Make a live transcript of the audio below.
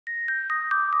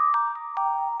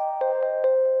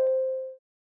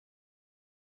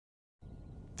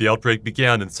The outbreak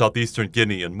began in southeastern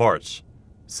Guinea in March.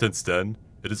 Since then,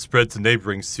 it has spread to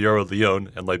neighboring Sierra Leone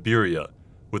and Liberia,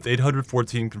 with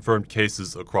 814 confirmed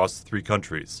cases across the three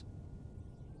countries.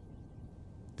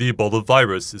 The Ebola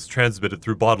virus is transmitted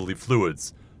through bodily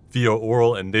fluids, via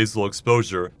oral and nasal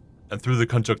exposure, and through the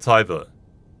conjunctiva.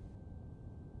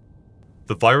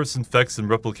 The virus infects and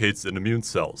replicates in immune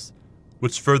cells,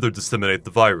 which further disseminate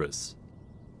the virus.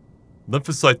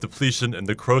 Lymphocyte depletion and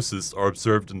necrosis are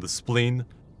observed in the spleen,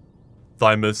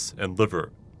 thymus, and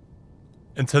liver.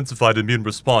 Intensified immune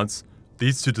response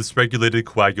leads to dysregulated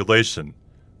coagulation,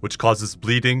 which causes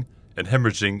bleeding and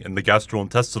hemorrhaging in the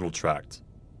gastrointestinal tract.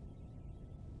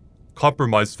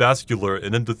 Compromised vascular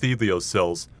and endothelial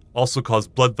cells also cause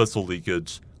blood vessel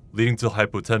leakage, leading to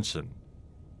hypotension.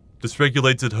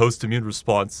 Dysregulated host immune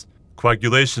response,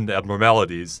 coagulation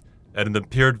abnormalities, and an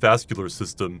impaired vascular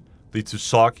system lead to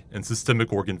shock and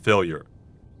systemic organ failure.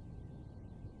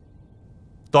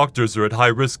 Doctors are at high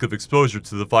risk of exposure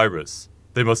to the virus.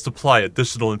 They must apply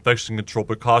additional infection control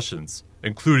precautions,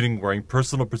 including wearing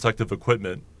personal protective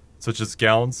equipment such as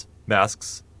gowns,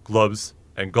 masks, gloves,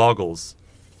 and goggles,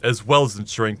 as well as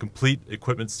ensuring complete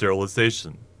equipment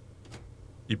sterilization.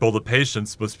 Ebola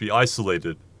patients must be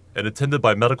isolated and attended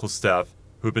by medical staff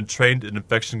who have been trained in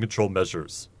infection control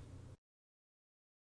measures.